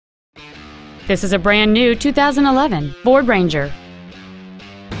This is a brand new 2011 Ford Ranger.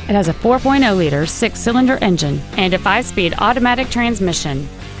 It has a 4.0-liter six-cylinder engine and a 5-speed automatic transmission.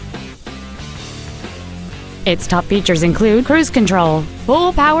 Its top features include cruise control,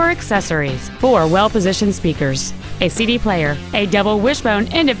 full power accessories, 4 well-positioned speakers, a CD player, a double wishbone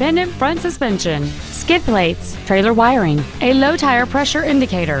independent front suspension, skid plates, trailer wiring, a low tire pressure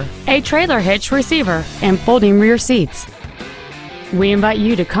indicator, a trailer hitch receiver, and folding rear seats. We invite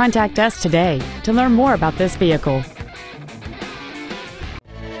you to contact us today to learn more about this vehicle.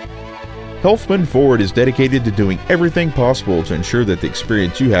 Helfman Ford is dedicated to doing everything possible to ensure that the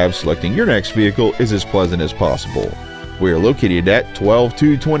experience you have selecting your next vehicle is as pleasant as possible. We are located at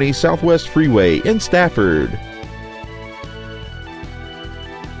 12220 Southwest Freeway in Stafford.